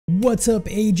What's up,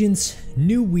 agents?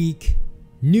 New week,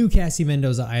 new Cassie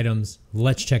Mendoza items.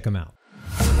 Let's check them out.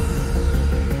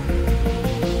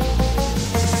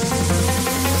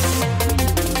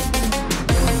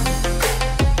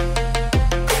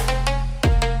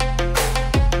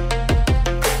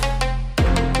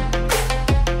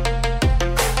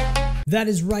 That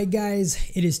is right,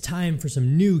 guys. It is time for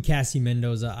some new Cassie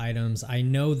Mendoza items. I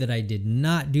know that I did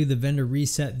not do the vendor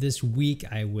reset this week.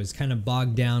 I was kind of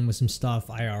bogged down with some stuff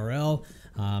IRL.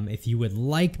 If you would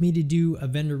like me to do a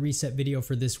vendor reset video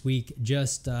for this week,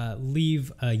 just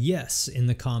leave a yes in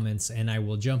the comments and I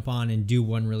will jump on and do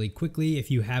one really quickly.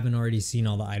 If you haven't already seen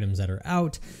all the items that are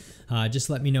out, just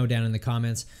let me know down in the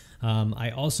comments. I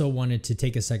also wanted to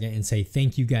take a second and say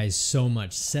thank you guys so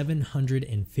much.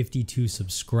 752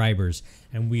 subscribers,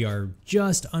 and we are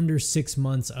just under 6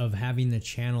 months of having the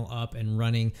channel up and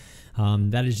running.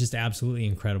 That is just absolutely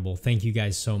incredible. Thank you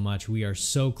guys so much. We are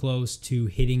so close to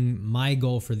hitting my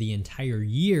goal for the entire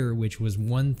year, which was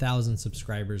 1,000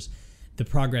 subscribers. The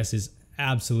progress is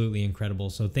absolutely incredible.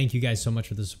 So thank you guys so much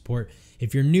for the support.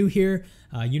 If you're new here,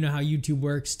 you know how YouTube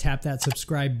works. Tap that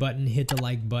subscribe button, hit the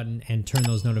like button, and turn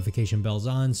those notification bells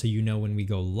on so you know when we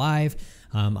go live.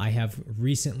 I have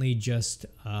recently just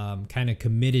kind of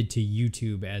committed to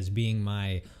YouTube as being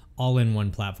my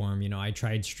all-in-one platform. You know, I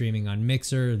tried streaming on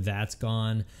Mixer, that's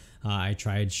gone. I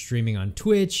tried streaming on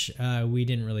Twitch. We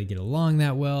didn't really get along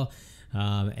that well.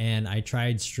 And I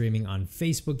tried streaming on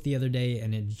Facebook the other day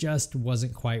and it just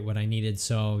wasn't quite what I needed.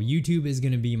 So YouTube is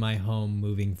going to be my home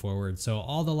moving forward. So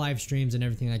all the live streams and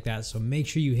everything like that. So make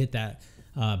sure you hit that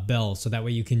bell so that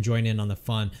way you can join in on the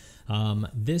fun.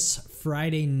 This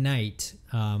Friday night,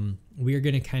 we are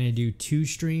going to kind of do 2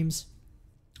 streams.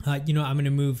 You know,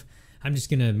 I'm just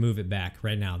going to move it back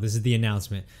right now. This is the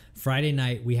announcement. Friday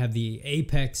night, we have the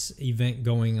Apex event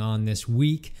going on this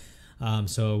week.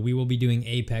 So we will be doing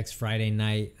Apex Friday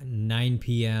night, 9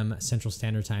 p.m. Central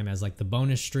Standard Time as like the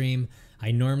bonus stream.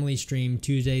 I normally stream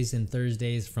Tuesdays and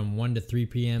Thursdays from 1 to 3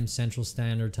 p.m. Central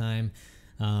Standard Time.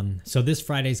 So this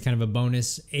Friday is kind of a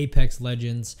bonus, Apex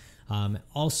Legends.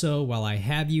 Also, while I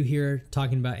have you here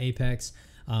talking about Apex,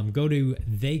 go to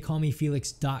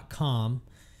theycallmefelix.com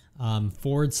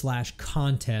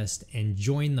 /contest and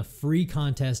join the free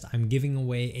contest. I'm giving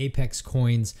away Apex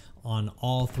coins on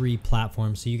all 3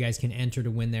 platforms, so you guys can enter to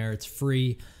win there. It's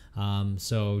free,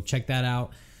 so check that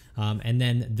out. And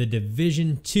then the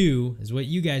Division 2 is what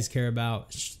you guys care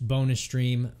about. Bonus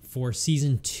stream for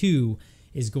Season 2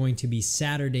 is going to be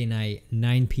Saturday night,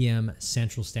 9 p.m.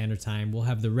 Central Standard Time. We'll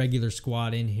have the regular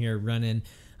squad in here running,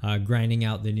 grinding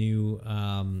out the new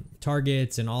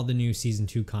targets and all the new Season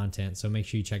 2 content, so make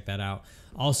sure you check that out.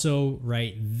 Also,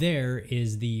 right there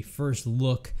is the first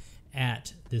look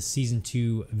at the Season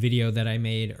 2 video that I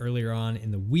made earlier on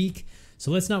in the week.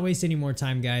 So let's not waste any more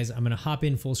time, guys. I'm going to hop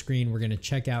in full screen. We're going to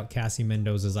check out Cassie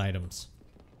Mendoza's items.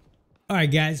 All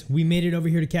right, guys, we made it over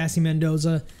here to Cassie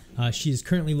Mendoza. She is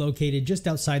currently located just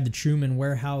outside the Truman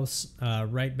warehouse,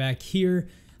 right back here.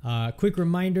 Quick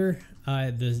reminder,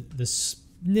 the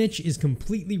snitch is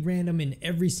completely random in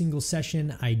every single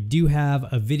session. I do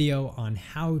have a video on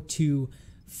how to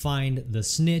find the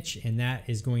snitch, and that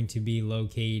is going to be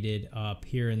located up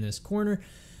here in this corner.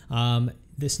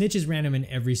 The snitch is random in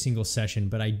every single session,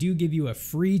 but I do give you a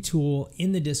free tool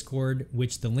in the Discord,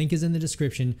 which the link is in the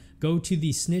description. Go to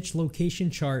the snitch location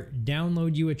chart,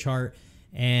 download you a chart,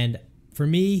 and for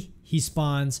me, he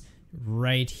spawns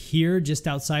right here just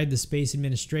outside the Space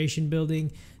Administration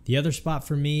building. The other spot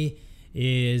for me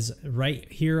is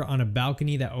right here on a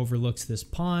balcony that overlooks this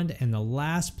pond, and the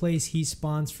last place he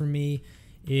spawns for me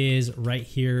is right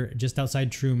here just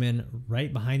outside Truman,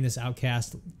 right behind this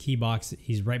Outcast key box.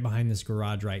 He's right behind this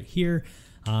garage right here.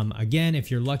 Again,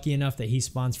 if you're lucky enough that he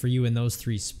spawns for you in those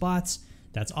 3 spots,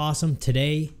 that's awesome.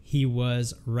 Today he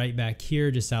was right back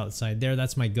here just outside there.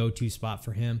 That's my go-to spot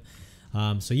for him.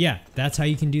 So yeah, that's how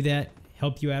you can do that.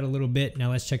 Help you out a little bit.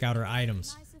 Now let's check out our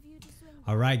items.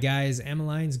 All right, guys,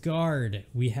 Emmeline's Guard.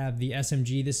 We have the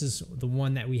SMG. This is the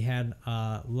one that we had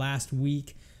last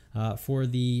week for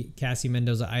the Cassie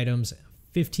Mendoza items.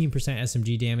 15%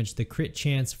 SMG damage, the crit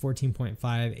chance 14.5,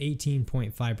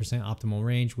 18.5% optimal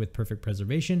range with perfect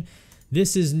preservation.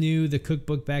 This is new, the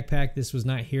cookbook backpack. This was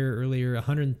not here earlier.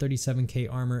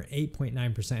 137k armor,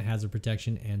 8.9% hazard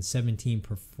protection, and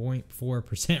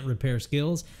 17.4% repair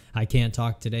skills. I can't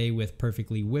talk today with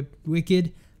perfectly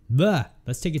wicked. Blah.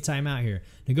 Let's take a time out here.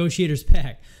 Negotiator's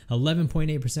Pack,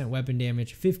 11.8% weapon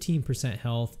damage, 15%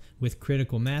 health with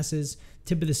critical masses.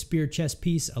 Tip of the Spear chest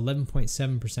piece,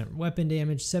 11.7% weapon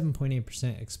damage,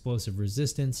 7.8% explosive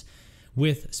resistance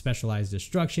with specialized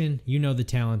destruction. You know the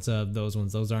talents of those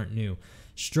ones. Those aren't new.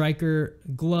 Striker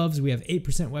gloves, we have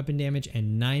 8% weapon damage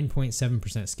and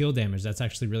 9.7% skill damage. That's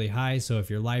actually really high, so if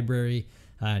your library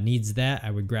needs that,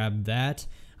 I would grab that.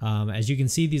 As you can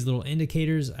see, these little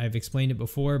indicators, I've explained it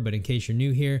before, but in case you're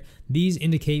new here, these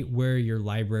indicate where your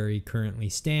library currently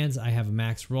stands. I have a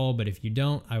max roll, but if you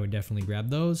don't, I would definitely grab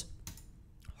those.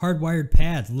 Hardwired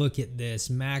pads, look at this,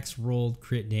 max rolled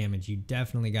crit damage. You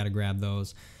definitely got to grab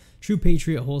those. True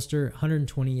Patriot holster,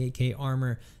 128k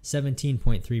armor,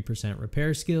 17.3%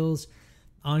 repair skills.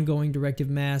 Ongoing directive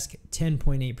mask,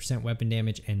 10.8% weapon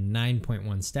damage and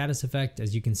 9.1 status effect.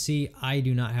 As you can see, I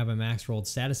do not have a max rolled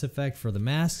status effect for the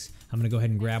masks. I'm gonna go ahead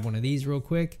and grab one of these real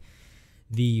quick.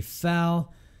 The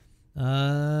FAL,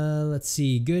 let's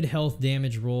see, good health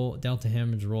damage roll, delta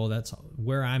damage roll. That's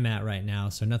where I'm at right now,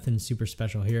 so nothing super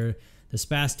special here. The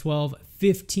SPAS 12,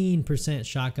 15%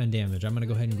 shotgun damage. I'm gonna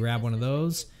go ahead and grab one of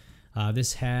those.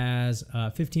 This has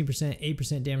 15%,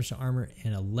 8% damage to armor,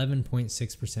 and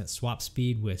 11.6% swap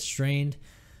speed with strained.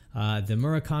 The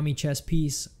Murakami chest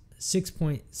piece,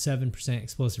 6.7%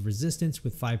 explosive resistance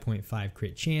with 5.5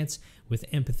 crit chance with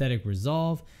empathetic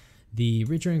resolve. The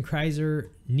Richter and Kreiser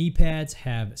knee pads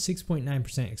have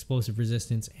 6.9% explosive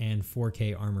resistance and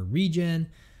 4k armor regen.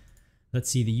 Let's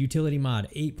see, the utility mod,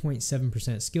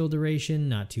 8.7% skill duration,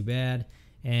 not too bad.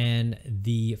 And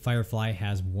the Firefly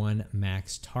has 1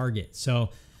 max target. So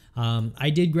I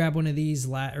did grab one of these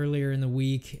earlier in the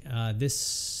week.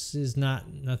 This is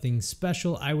nothing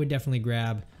special. I would definitely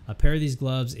grab a pair of these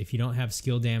gloves if you don't have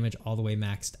skill damage all the way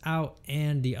maxed out.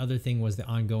 And the other thing was the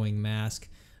ongoing mask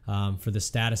for the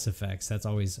status effects. That's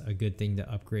always a good thing to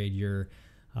upgrade your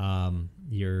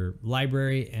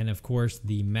library. And of course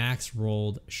the max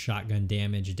rolled shotgun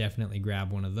damage, definitely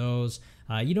grab one of those.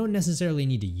 You don't necessarily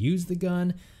need to use the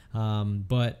gun,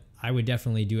 but I would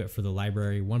definitely do it for the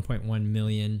library. 1.1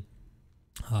 million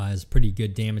is pretty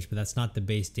good damage, but that's not the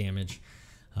base damage.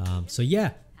 So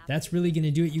yeah, that's really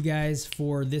gonna do it, you guys,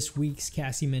 for this week's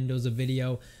Cassie Mendoza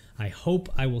video. I hope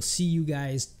I will see you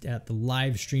guys at the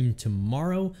live stream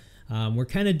tomorrow. We're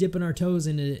kind of dipping our toes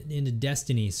into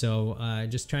Destiny, so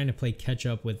just trying to play catch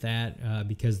up with that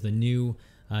because the new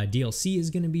DLC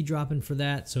is going to be dropping for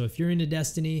that. So if you're into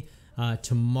Destiny,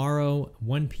 tomorrow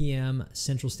 1 p.m.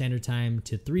 Central Standard Time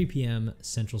to 3 p.m.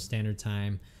 Central Standard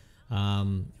Time,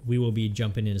 we will be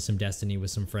jumping into some Destiny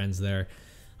with some friends there.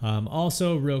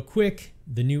 Also, real quick,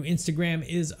 the new Instagram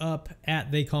is up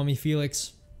at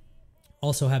theycallmefelix.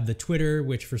 Also have the Twitter,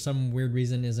 which for some weird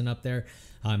reason isn't up there.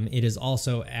 It is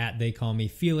also at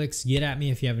theycallmefelix. Get at me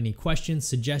if you have any questions,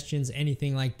 suggestions,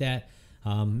 anything like that.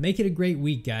 Make it a great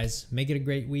week, guys. Make it a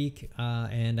great week.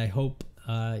 And I hope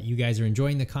you guys are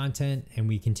enjoying the content and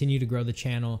we continue to grow the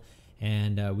channel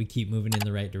and we keep moving in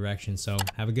the right direction. So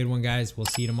have a good one, guys. We'll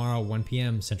see you tomorrow, 1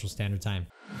 p.m. Central Standard Time.